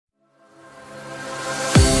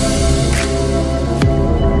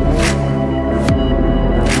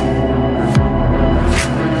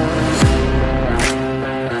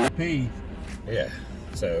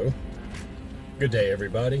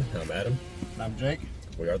everybody. I'm Adam. And I'm Jake.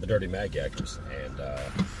 We are the DirtyMagYakers, and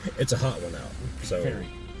it's a hot one out. So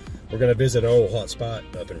we're going to visit an old hot spot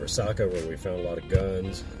up in Resaca where we found a lot of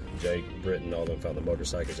guns. Jake, Britton, all of them found the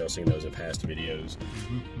motorcycles. Y'all seen those in past videos.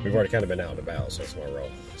 We've already kind of been out and about, so that's why we're all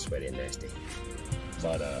sweaty and nasty.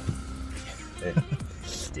 But,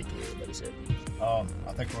 sticky, what is it? I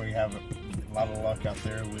think we have a lot of luck out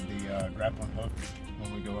there with the grappling hook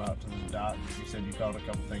when we go out to the dock. You said you caught a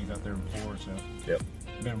couple things out there before, so. Yep.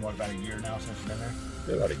 Been, what, about a year now since you've been there?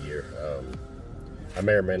 Been about a year. I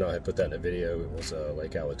may or may not have put that in a video. It was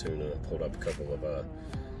Lake Allatoona. Pulled up a couple of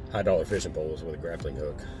high dollar fishing poles with a grappling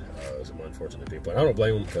hook. Some unfortunate people. And I don't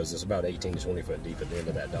blame them because it's about 18 to 20 foot deep at the end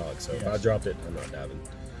of that dock. So if I dropped it, I'm not diving.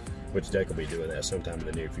 Which Jake will be doing that sometime in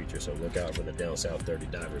the near future. So look out for the down south 30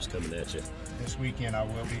 divers coming at you. This weekend I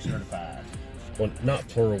will be certified. Well, not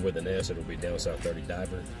plural with an S. It'll be down south 30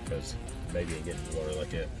 diver because baby ain't getting in the water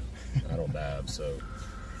like that. I don't dive. So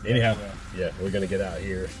anyhow, yeah, we're gonna get out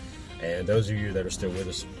here. And those of you that are still with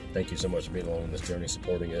us, thank you so much for being along on this journey,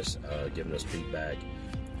 supporting us, giving us feedback,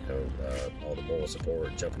 you know, all the moral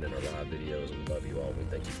support, jumping in our live videos. We love you all. We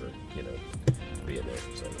thank you for, you know, being there.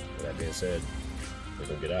 So with that being said, we're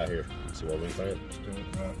gonna get out here and see what we can find. Let's do it.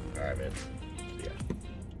 All right, man. See ya.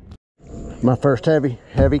 My first heavy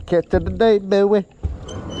catch of the day, baby.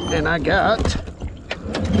 And I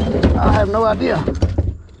have no idea.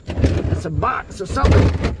 It's a box or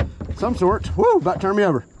something. Some sort. Woo, about to turn me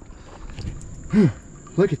over.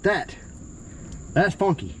 Look at that. That's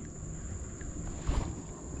funky.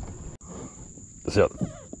 So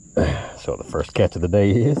the first catch of the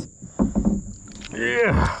day is.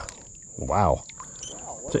 Yeah. Wow.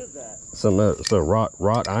 What is that? Some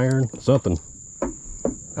wrought iron, something.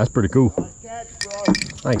 That's pretty cool. Nice catch, bro.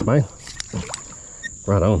 Thanks, man.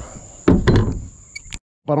 Right on.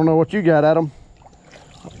 I don't know what you got, Adam.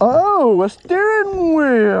 Oh, a steering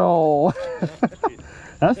wheel.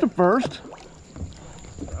 That's the first.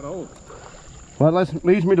 Got old. Well, that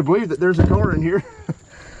leads me to believe that there's a car in here.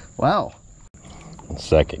 Wow.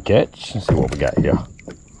 Second catch. Let's see what we got here.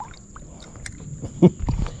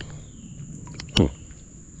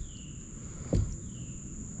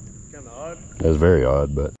 Kind of odd. That's very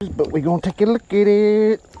odd, but we're gonna take a look at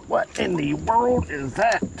it. What in the world is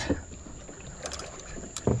that?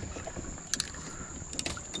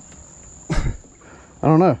 I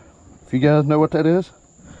don't know. If you guys know what that is,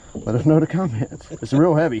 let us know in the comments. It's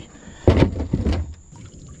real heavy.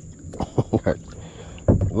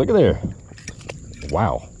 look at there.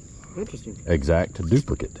 Wow. Interesting. Exact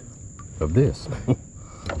duplicate of this.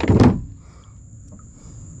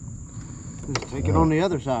 Let's take it on the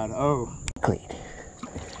other side. Oh. Clean.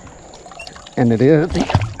 And it is,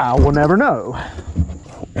 I will never know.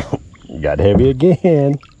 Got heavy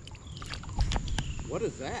again. What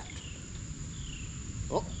is that?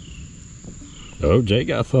 Oh, Jay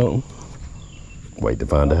got something. Wait to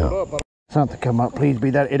find out. Something come up, please be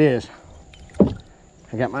that. It is.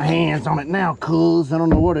 I got my hands on it now, cuz I don't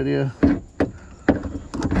know what it is.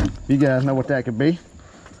 You guys know what that could be.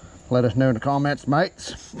 Let us know in the comments,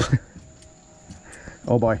 mates.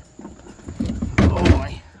 Oh boy. Oh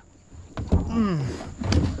boy.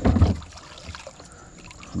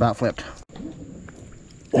 About flipped.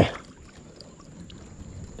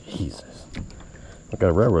 Jesus. I got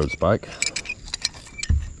a railroad spike.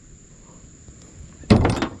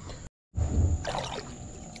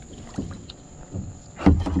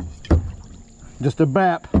 Just a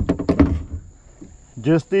bap.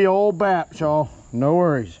 Just the old bap, y'all. No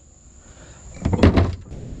worries.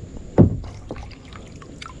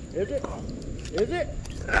 Is it? Is it?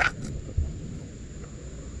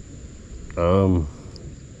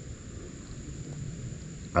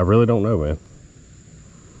 I really don't know, man.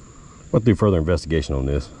 We'll do further investigation on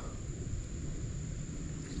this.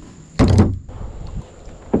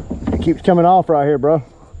 It keeps coming off right here, bro.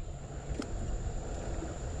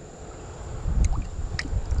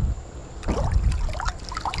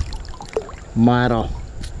 Model.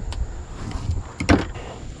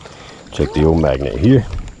 Check the old magnet here.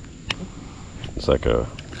 It's like some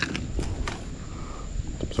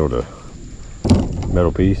sort of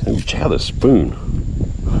metal piece. And check out the spoon.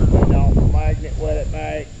 Don't magnet with it,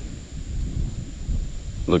 mate.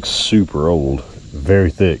 Looks super old,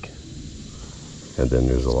 very thick. And then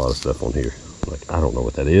there's a lot of stuff on here. Like, I don't know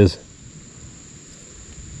what that is.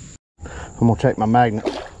 I'm gonna check my magnet.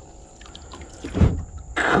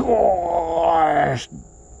 Gosh.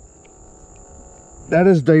 That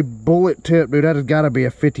is the bullet tip, dude. That has got to be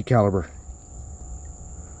a 50 caliber.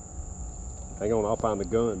 Hang on, I'll find the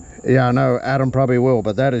gun. Yeah, I know. Adam probably will,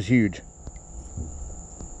 but that is huge.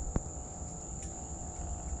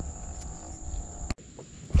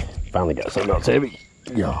 Finally got something else heavy.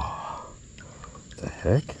 Yeah. What the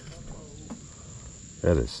heck?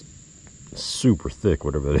 That is super thick,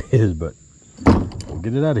 whatever it is, but we'll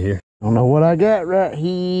get it out of here. I don't know what I got right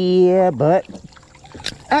here, but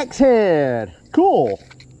axe head. Cool.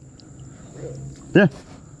 Yeah.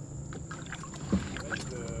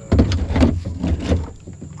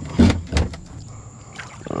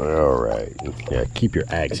 All right. Yeah, keep your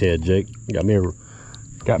axe head, Jake. Got me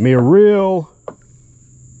a real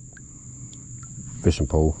fishing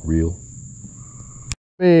pole, reel.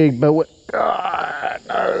 Big, but what? God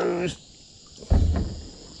knows.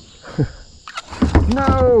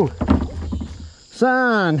 No.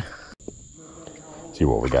 Sign. See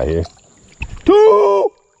what we got here.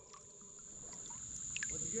 Two.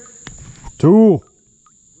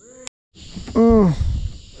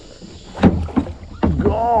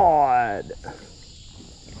 God.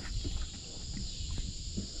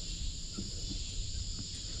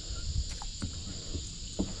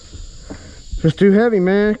 It's too heavy,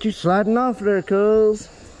 man. Keep sliding off there, cuz.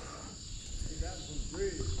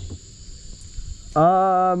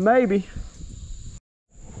 Maybe.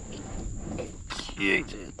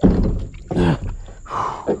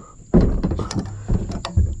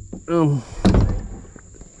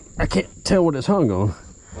 I can't tell what it's hung on.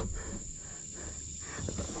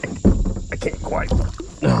 I can't quite.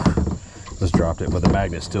 Just dropped it, but the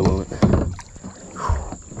magnet's still on it.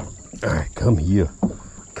 All right, come here.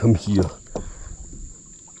 Come here.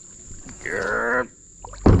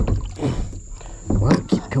 Why does it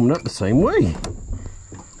keep coming up the same way?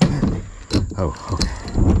 Oh, okay.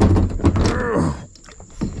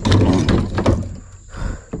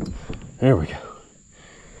 There we go.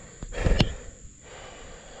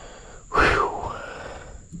 Whew.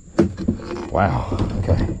 Wow,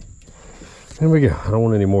 okay. There we go. I don't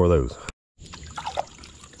want any more of those.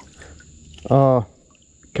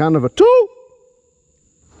 Kind of a two.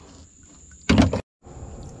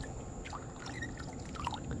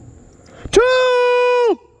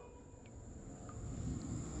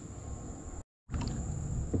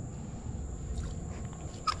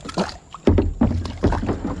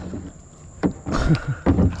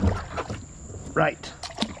 Right.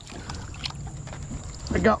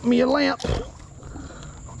 I got me a lamp,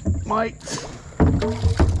 Mike.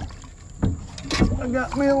 I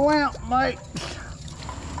got me a lamp, Mike.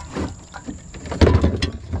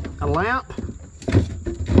 A lamp.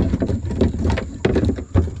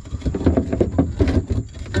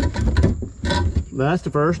 That's the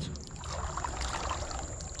first.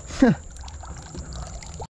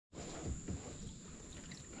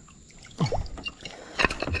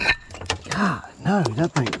 God, no,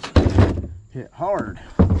 that thing's hit hard.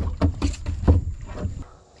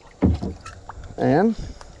 And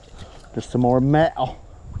just some more metal.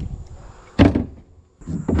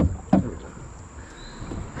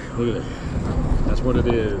 Look at it. That's what it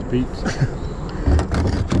is, peeps.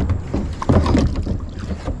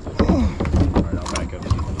 Alright, I'll back up.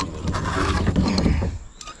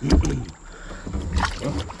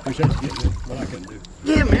 Well, appreciate you getting what I couldn't do.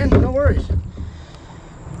 Yeah, man, no worries.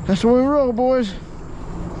 That's the way we roll, boys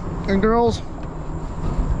and girls.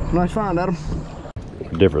 Nice find, Adam.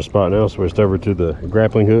 Different spot now. Switched over to the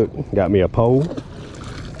grappling hook. Got me a pole.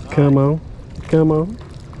 Come on, come on.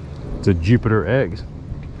 It's a Jupiter X.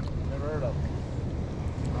 Never heard of it.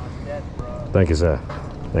 Nice catch, bro. Thank you, sir.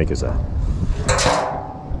 Thank you, sir.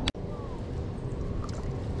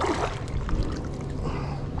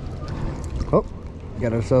 Oh,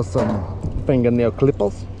 got ourselves some fingernail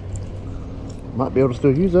clippers. Might be able to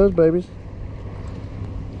still use those babies.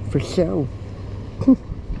 For sure.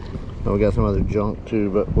 Oh, we got some other junk too,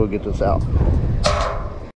 but we'll get this out.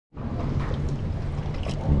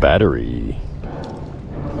 Battery.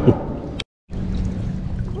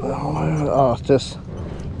 Oh, it's just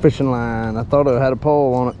fishing line. I thought it had a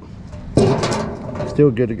pole on it. Still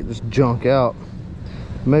good to get this junk out.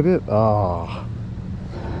 Maybe it, oh,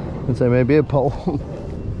 I'd say maybe a pole.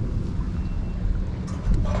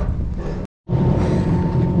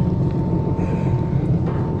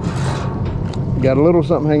 Got a little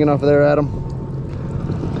something hanging off of there, Adam.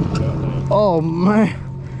 Oh man,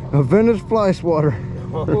 a vintage fly swatter.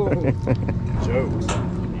 Jokes.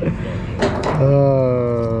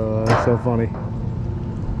 That's so funny.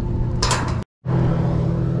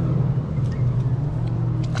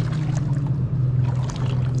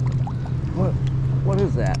 What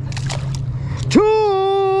is that?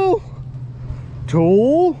 Tool!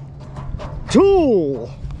 Tool! Tool!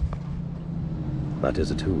 That is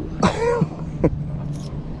a tool.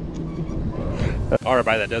 All right,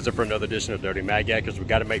 everybody, that does it for another edition of Dirty MagYakers. We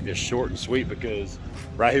got to make this short and sweet because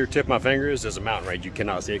right here, tip of my fingers, there's a mountain range. You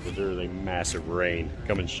cannot see it because there's a massive rain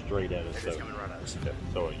coming straight at us. It's coming right at us.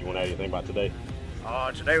 So you want to add anything about today?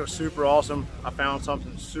 Today was super awesome. I found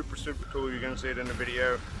something super cool. You're gonna see it in the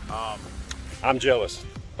video. I'm jealous,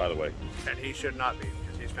 by the way. And he should not be,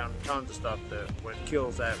 because he's found tons of stuff that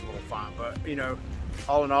kills that little find. But you know,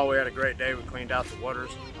 all in all, we had a great day. We cleaned out the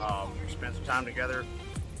waters. We spent some time together.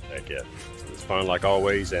 Heck yeah, it's fun like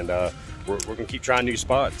always, and we're gonna keep trying new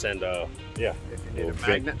spots. And yeah, if you need a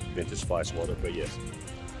magnet, vintage fly swatter, but yes.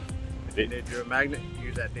 If you need your magnet,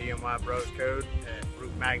 use that DMY Bros code at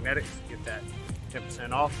Root Magnetics. Get that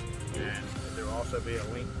 10% off, and there will also be a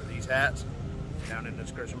link for these hats down in the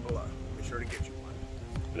description below. Be sure to get you one.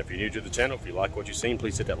 And if you're new to the channel, if you like what you've seen,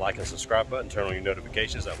 please hit that like and subscribe button, turn on your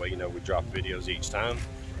notifications, that way you know we drop videos each time.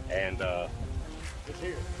 And it's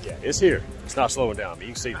here. Yeah, it's here. It's not slowing down, but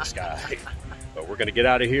you can see the sky. But we're gonna get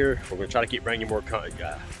out of here. We're gonna try to keep bringing you more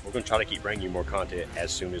content. We're gonna try to keep bringing you more content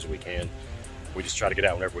as soon as we can. We just try to get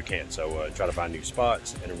out whenever we can. So try to find new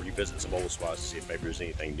spots and revisit some old spots to see if maybe there's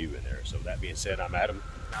anything new in there. So that being said, I'm Adam.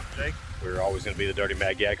 I'm Jake. We're always going to be the Dirty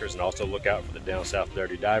MagYakers, and also look out for the down south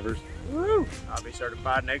dirty divers. Woo! I'll be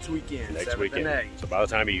certified next weekend. Next weekend. So by the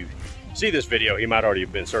time you see this video, he might already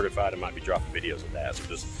have been certified and might be dropping videos of that. So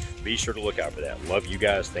just be sure to look out for that. Love you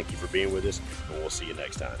guys. Thank you for being with us, and we'll see you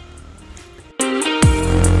next time.